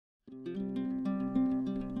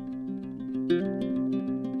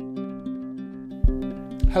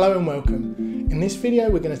Hello and welcome. In this video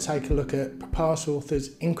we're going to take a look at Papyrus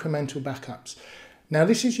Author's incremental backups. Now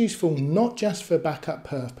this is useful not just for backup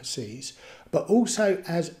purposes but also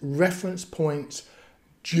as reference points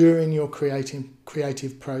during your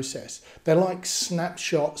creative process. They're like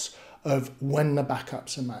snapshots of when the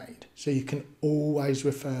backups are made, so you can always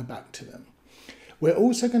refer back to them. We're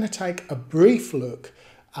also going to take a brief look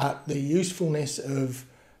at the usefulness of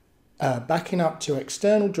backing up to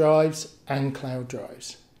external drives and cloud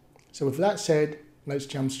drives. So with that said, let's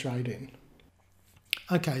jump straight in.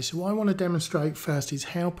 Okay, so what I want to demonstrate first is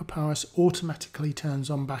how Papyrus automatically turns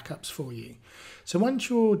on backups for you. So once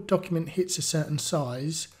your document hits a certain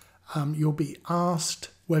size, you'll be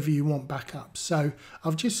asked whether you want backups. So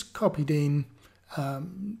I've just copied in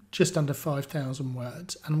just under 5,000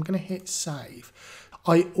 words and I'm going to hit save.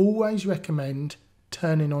 I always recommend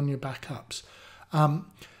turning on your backups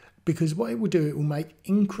because what it will do, it will make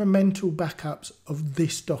incremental backups of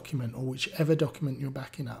this document or whichever document you're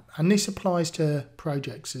backing up. And this applies to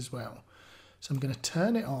projects as well. So I'm going to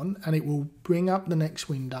turn it on and it will bring up the next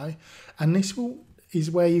window, and this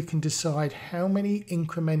is where you can decide how many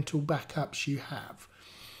incremental backups you have.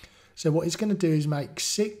 So what it's going to do is make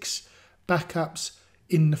 6 backups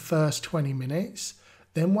in the first 20 minutes.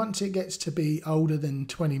 Then once it gets to be older than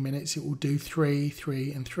 20 minutes, it will do 3,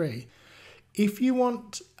 3 and 3. If you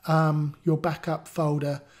want your backup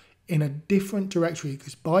folder in a different directory,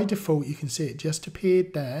 because by default you can see it just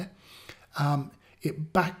appeared there,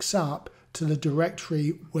 it backs up to the directory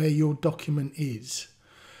where your document is.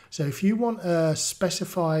 So if you want to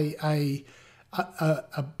specify a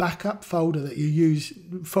backup folder that you use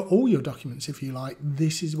for all your documents, if you like,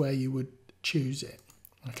 this is where you would choose it.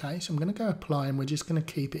 Okay, so I'm going to go apply and we're just going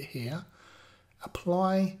to keep it here.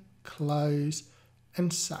 Apply, close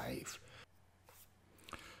and save.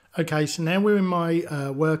 Okay, so now we're in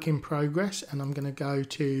my work in progress and I'm going to go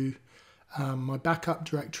to my backup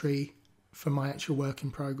directory for my actual work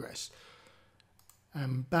in progress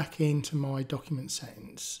and back into my document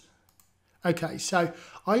settings. Okay, so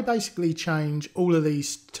I basically change all of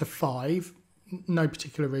these to 5, no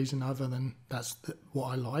particular reason other than that's what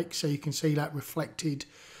I like. So you can see that reflected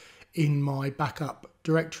in my backup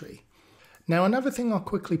directory. Now another thing I'll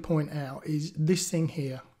quickly point out is this thing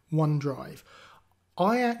here, OneDrive.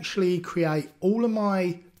 I actually create all of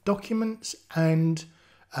my documents and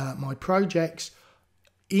my projects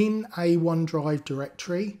in a OneDrive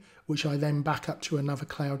directory, which I then back up to another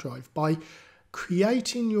cloud drive. By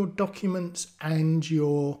creating your documents and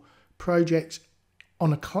your projects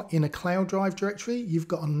in a cloud drive directory, you've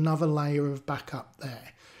got another layer of backup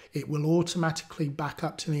there. It will automatically back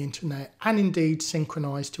up to the internet and indeed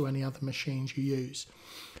synchronize to any other machines you use.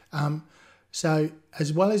 So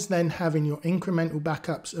as well as then having your incremental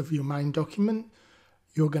backups of your main document,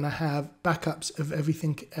 you're going to have backups of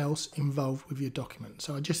everything else involved with your document.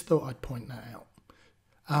 So I just thought I'd point that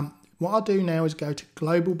out. What I'll do now is go to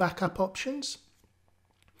global backup options.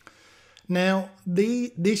 Now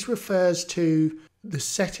this refers to the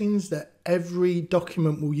settings that every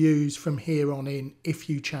document will use from here on in if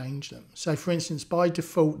you change them. So for instance, by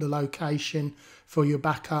default, the location for your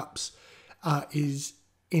backups is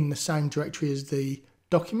in the same directory as the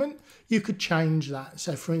document. You could change that.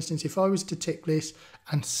 So for instance, if I was to tick this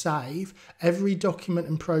and save, every document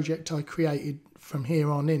and project I created from here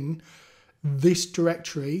on in, this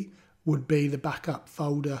directory would be the backup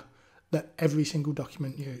folder that every single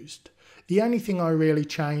document used. The only thing I really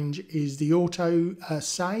change is the auto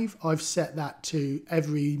save. I've set that to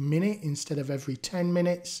every minute instead of every 10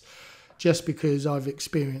 minutes, just because I've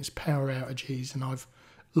experienced power outages and I've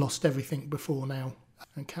lost everything before now.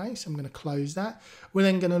 Okay, so I'm going to close that. We're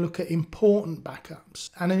then going to look at important backups.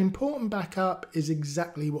 And an important backup is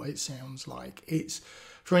exactly what it sounds like. It's,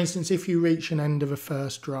 for instance, if you reach an end of a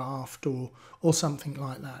first draft or something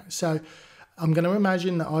like that. So I'm going to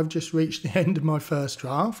imagine that I've just reached the end of my first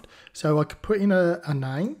draft. So I could put in a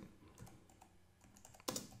name.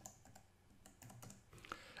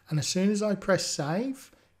 And as soon as I press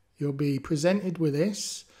save, you'll be presented with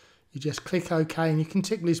this. You just click OK and you can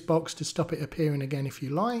tick this box to stop it appearing again if you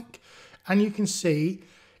like. And you can see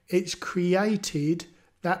it's created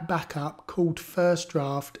that backup called first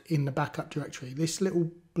draft in the backup directory. This little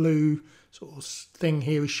blue sort of thing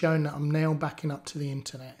here is showing that I'm now backing up to the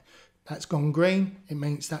internet. That's gone green. It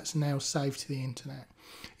means that's now saved to the internet.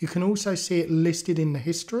 You can also see it listed in the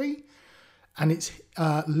history and it's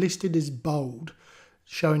listed as bold,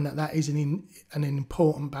 showing that that is an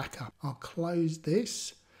important backup. I'll close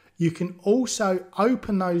this. You can also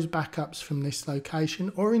open those backups from this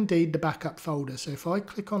location or indeed the backup folder. So if I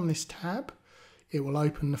click on this tab, it will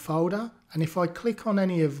open the folder. And if I click on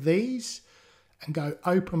any of these, and go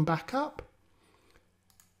open backup,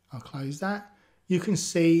 I'll close that. You can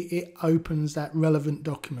see it opens that relevant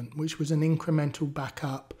document, which was an incremental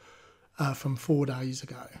backup from 4 days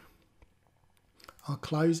ago. I'll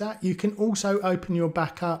close that. You can also open your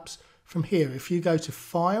backups from here. If you go to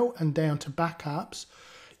File and down to Backups,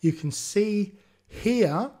 you can see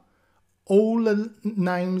here all the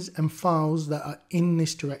names and files that are in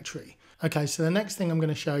this directory. Okay, so the next thing I'm going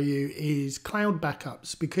to show you is cloud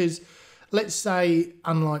backups, because let's say,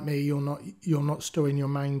 unlike me, you're not storing your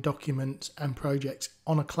main documents and projects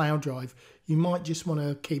on a cloud drive. You might just want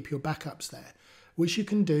to keep your backups there, which you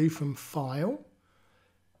can do from File,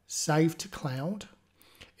 Save to Cloud.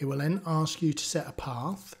 It will then ask you to set a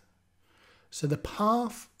path. So the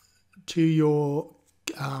path to your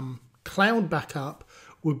cloud backup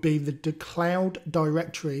would be the cloud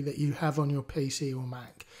directory that you have on your PC or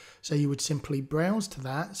Mac. So you would simply browse to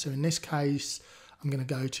that. So in this case, I'm going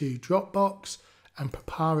to go to Dropbox and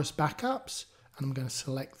Papyrus Backups, and I'm going to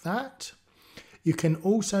select that. You can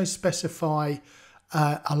also specify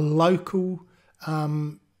a local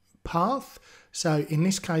path. So in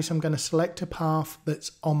this case, I'm going to select a path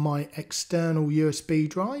that's on my external USB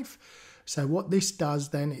drive. So what this does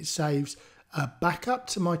then, it saves a backup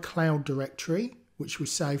to my cloud directory, which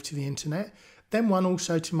was saved to the internet, then one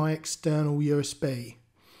also to my external USB.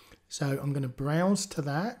 So I'm going to browse to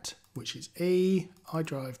that, which is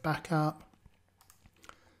iDrive Backup.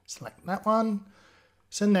 Select that one.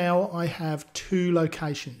 So now I have 2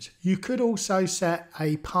 locations. You could also set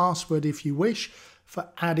a password if you wish for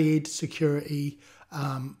added security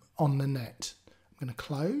on the net. I'm going to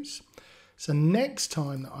close. So next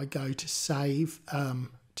time that I go to save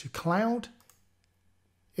to cloud,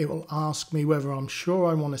 it will ask me whether I'm sure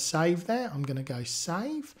I want to save there. I'm going to go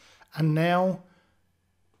save, and now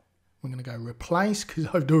I'm going to go replace because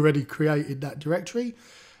I've already created that directory.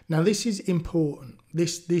 Now this is important,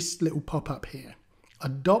 this little pop-up here.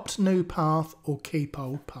 Adopt new path or keep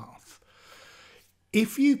old path.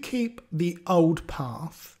 If you keep the old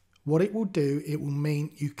path, what it will do, it will mean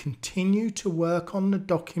you continue to work on the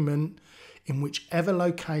document in whichever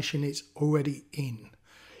location it's already in.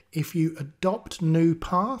 If you adopt new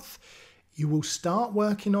path, you will start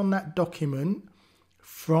working on that document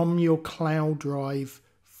from your cloud drive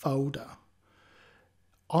folder.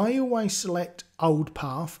 I always select old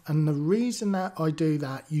path, and the reason that I do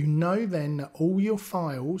that, you know then that all your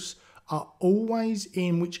files are always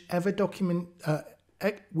in whichever document,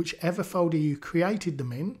 whichever folder you created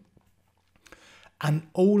them in, and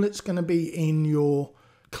all that's going to be in your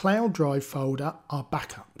cloud drive folder are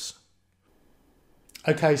backups.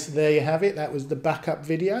 Okay, so there you have it. That was the backup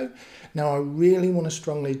video. Now I really want to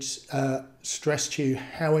strongly stress to you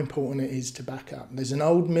how important it is to backup. There's an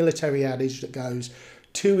old military adage that goes,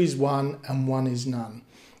 2 is 1 and 1 is none.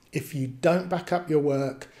 If you don't back up your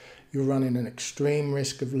work, you're running an extreme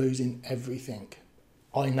risk of losing everything.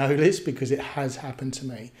 I know this because it has happened to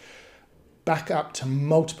me. Back up to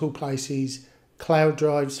multiple places, cloud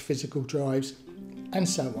drives, physical drives, and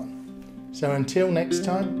so on. So until next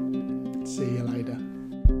time, see you later.